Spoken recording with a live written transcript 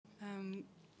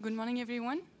Good morning,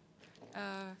 everyone.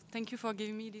 Thank you for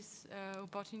giving me this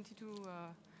opportunity to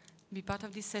be part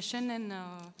of this session and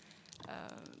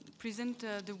present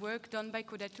the work done by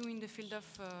CODA2 in the field of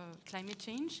climate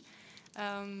change.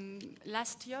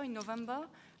 Last year, in November,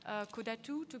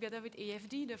 CODA2, together with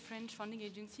AFD, the French funding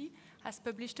agency, has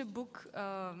published a book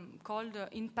called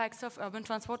Impacts of Urban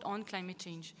Transport on Climate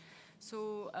Change.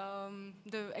 So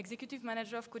the executive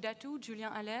manager of CODA2,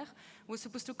 Julien Allaire, was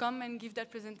supposed to come and give that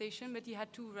presentation, but he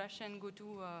had to rush and go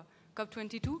to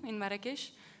COP22 in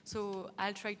Marrakesh. So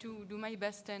I'll try to do my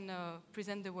best and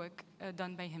present the work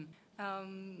done by him.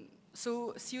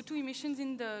 So CO2 emissions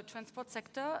in the transport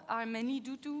sector are mainly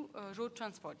due to road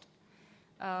transport.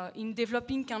 In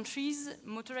developing countries,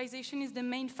 motorization is the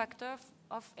main factor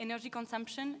of energy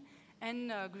consumption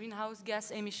and greenhouse gas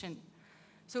emission.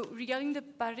 So regarding the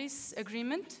Paris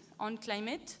Agreement on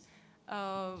climate,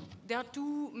 there are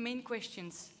two main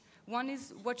questions. One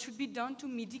is what should be done to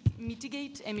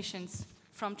mitigate emissions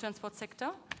from transport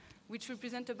sector, which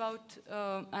represent about,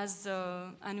 as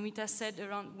Anouita said,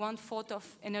 around 1/4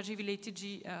 of energy-related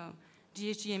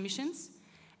GHG emissions.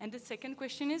 And the second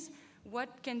question is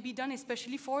what can be done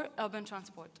especially for urban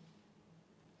transport.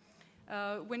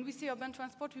 When we say urban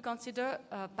transport, we consider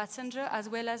passenger as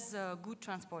well as good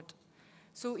transport.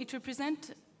 So it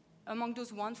represents, among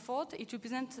those 1/4, it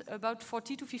represents about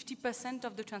 40 to 50%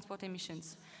 of the transport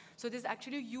emissions. So there's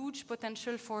actually a huge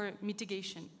potential for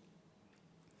mitigation.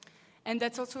 And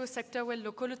that's also a sector where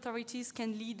local authorities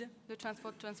can lead the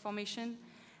transport transformation.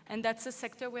 And that's a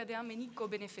sector where there are many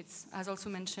co-benefits, as also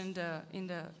mentioned in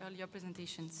the earlier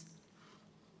presentations.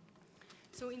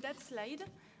 So in that slide,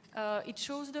 it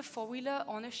shows the four-wheeler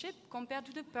ownership compared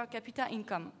to the per capita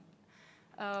income.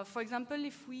 For example,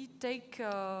 if we take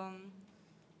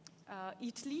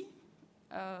Italy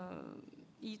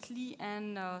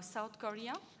and South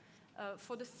Korea,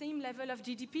 for the same level of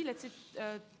GDP, let's say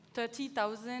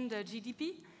 30,000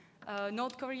 GDP,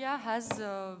 North Korea has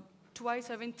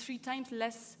twice or even 3 times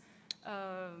less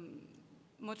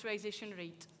motorization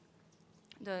rate.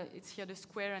 It's here the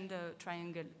square and the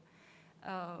triangle.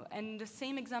 And the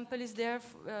same example is there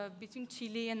between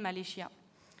Chile and Malaysia.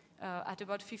 At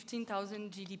about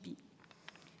 15,000 GDP.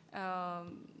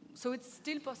 So it's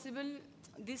still possible,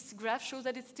 this graph shows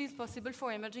that it's still possible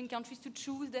for emerging countries to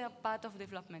choose their path of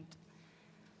development.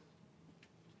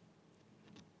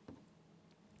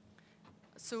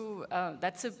 So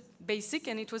that's a basic,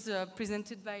 and it was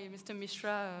presented by Mr.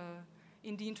 Mishra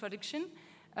in the introduction.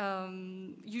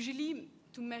 Usually,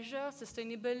 to measure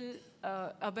sustainable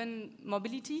urban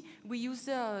mobility, we use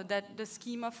the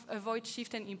scheme of avoid,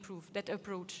 shift, and improve, that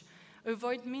approach.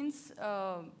 Avoid means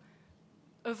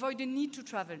avoid the need to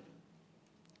travel.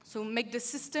 So make the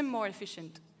system more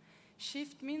efficient.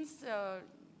 Shift means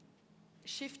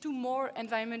shift to more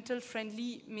environmental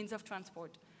friendly means of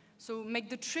transport. So make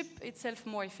the trip itself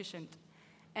more efficient.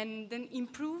 And then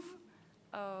improve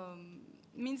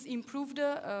means improve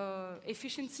the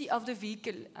efficiency of the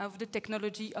vehicle, of the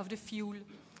technology, of the fuel.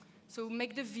 So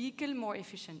make the vehicle more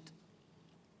efficient.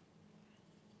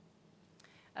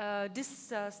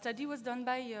 This study was done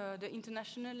by the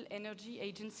International Energy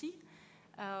Agency.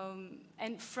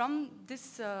 And from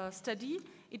this study,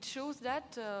 it shows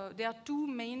that there are two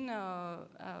main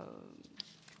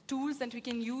tools that we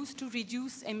can use to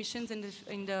reduce emissions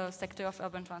in the sector of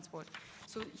urban transport.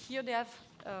 So here they have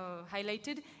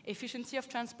highlighted efficiency of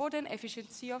transport and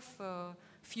efficiency of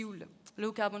fuel,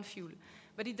 low carbon fuel.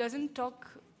 But it doesn't talk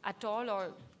at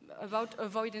all about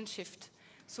avoid and shift.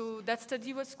 So that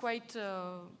study was quite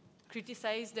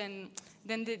criticized, and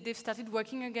then they've started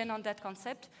working again on that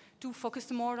concept to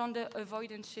focus more on the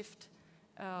avoid and shift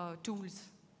tools.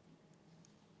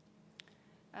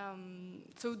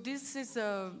 So this is,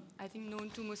 I think, known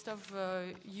to most of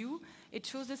you. It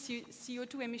shows the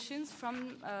CO2 emissions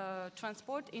from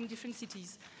transport in different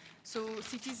cities. So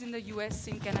cities in the US,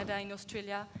 in Canada, in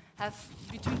Australia have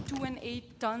between 2 and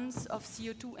 8 tons of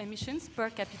CO2 emissions per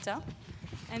capita.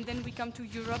 And then we come to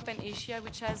Europe and Asia,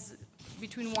 which has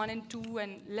between 1 and 2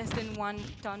 and less than 1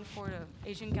 ton for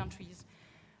Asian countries.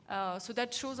 So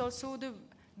that shows also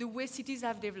the way cities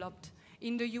have developed.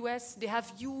 In the US, they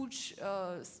have huge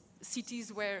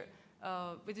cities where,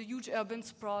 with a huge urban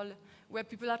sprawl, where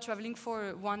people are traveling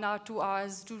for 1 hour, 2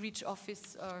 hours to reach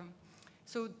office.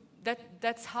 So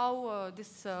that's how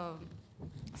this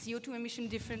CO2 emission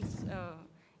difference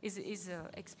is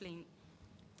explained.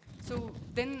 So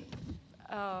then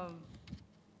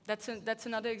that's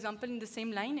another example in the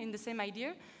same line, in the same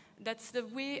idea. That's the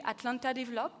way Atlanta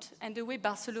developed and the way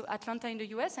Atlanta in the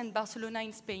US and Barcelona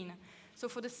in Spain. So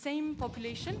for the same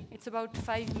population, it's about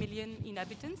 5 million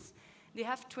inhabitants, they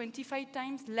have 25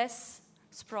 times less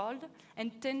sprawled,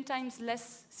 and 10 times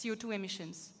less CO2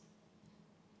 emissions.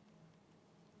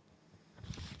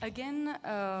 Again,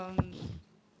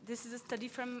 this is a study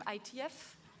from ITF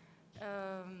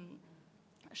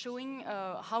showing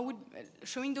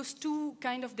showing those two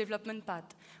kind of development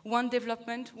paths. One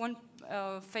development, one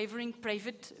favoring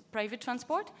private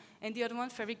transport, and the other one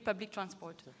favoring public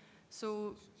transport.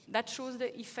 So that shows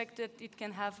the effect that it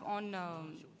can have on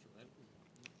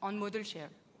modal share.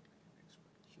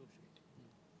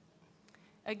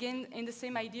 Again, in the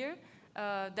same idea,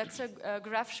 that's a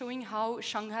graph showing how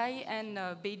Shanghai and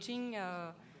Beijing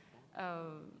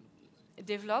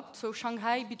developed. So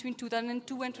Shanghai between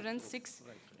 2002 and 2006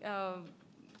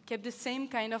 kept the same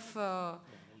kind of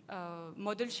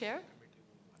modal share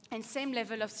and same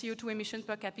level of CO2 emission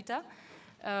per capita,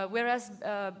 whereas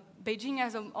Beijing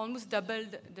has almost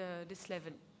doubled this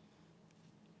level.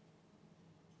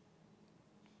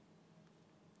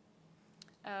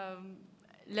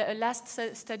 Last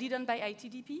study done by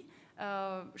ITDP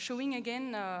showing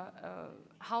again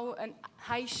how a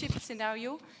high shift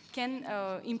scenario can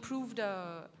improve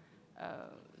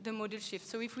the modal shift.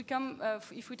 So if we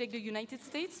take the United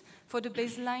States, for the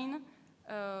baseline,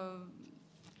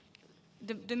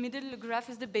 the middle graph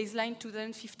is the baseline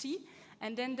 2050,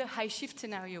 and then the high shift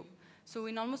scenario. So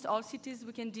in almost all cities,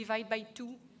 we can divide by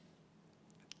 2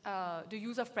 the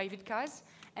use of private cars.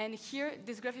 And here,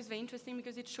 this graph is very interesting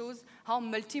because it shows how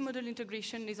multimodal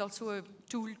integration is also a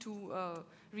tool to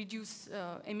reduce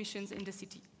emissions in the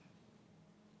city.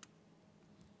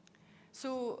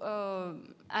 So,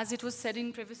 as it was said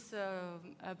in previous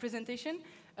presentation,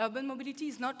 urban mobility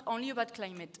is not only about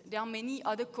climate. There are many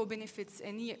other co-benefits,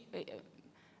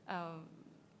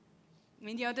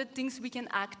 many other things we can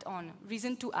act on,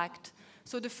 reason to act.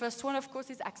 So the first one, of course,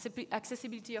 is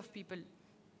accessibility of people.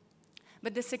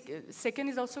 But the second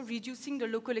is also reducing the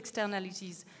local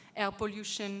externalities, air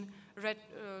pollution,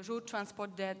 road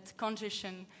transport debt,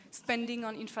 congestion, spending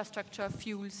on infrastructure,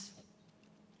 fuels.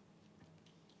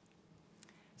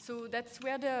 So that's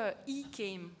where the E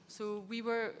came. So we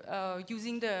were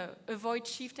using the avoid,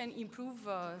 shift, and improve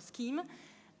scheme.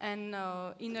 And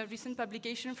in a recent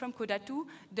publication from Kodatu,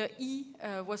 the E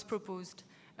was proposed.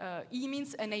 E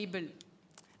means enable.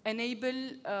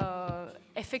 Enable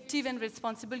effective and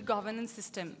responsible governance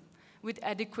system with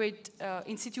adequate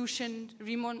institution,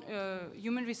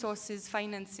 human resources,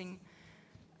 financing.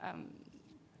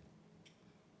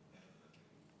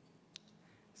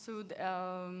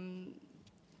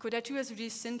 Kodatu has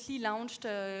recently launched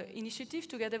an initiative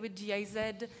together with GIZ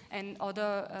and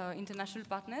other international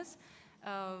partners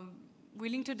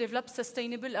willing to develop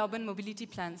sustainable urban mobility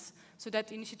plans. So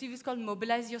that initiative is called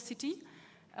Mobilize Your City.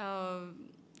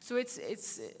 So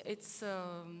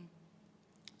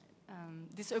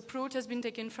this approach has been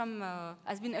taken from,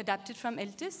 has been adapted from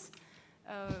ELTIS.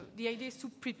 The idea is to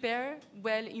prepare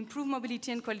well, improve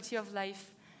mobility and quality of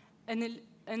life,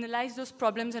 analyze those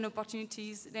problems and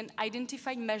opportunities, then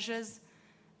identify measures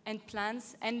and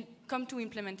plans, and come to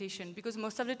implementation. Because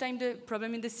most of the time, the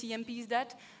problem in the CMP is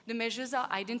that the measures are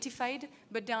identified,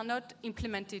 but they are not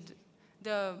implemented.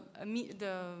 The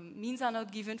means are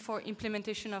not given for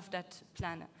implementation of that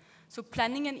plan. So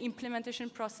planning and implementation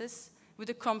process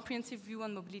with a comprehensive view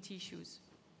on mobility issues.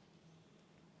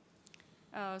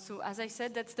 So as I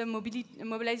said, that's the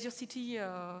Mobilize Your City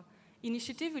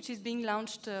initiative, which is being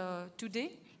launched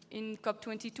today in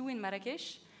COP22 in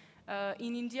Marrakesh.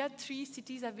 In India, 3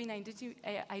 cities have been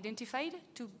identified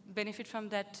to benefit from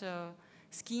that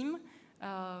scheme,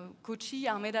 Kochi,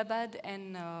 Ahmedabad,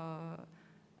 and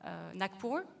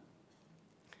Nagpur.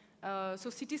 So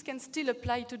cities can still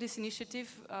apply to this initiative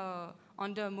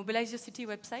on the Mobilize Your City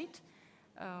website.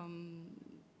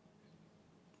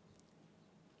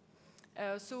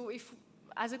 So if,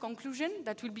 as a conclusion,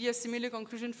 that will be a similar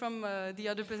conclusion from the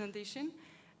other presentation,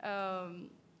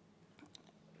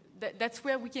 that's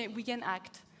where we can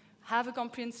act, have a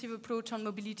comprehensive approach on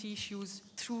mobility issues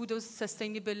through those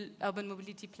sustainable urban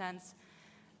mobility plans,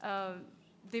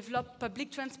 develop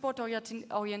public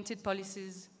transport-oriented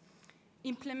policies,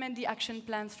 implement the action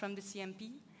plans from the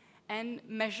CMP, and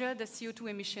measure the CO2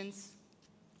 emissions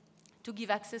to give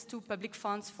access to public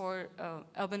funds for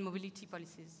urban mobility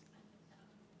policies.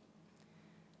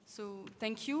 So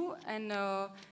thank you, and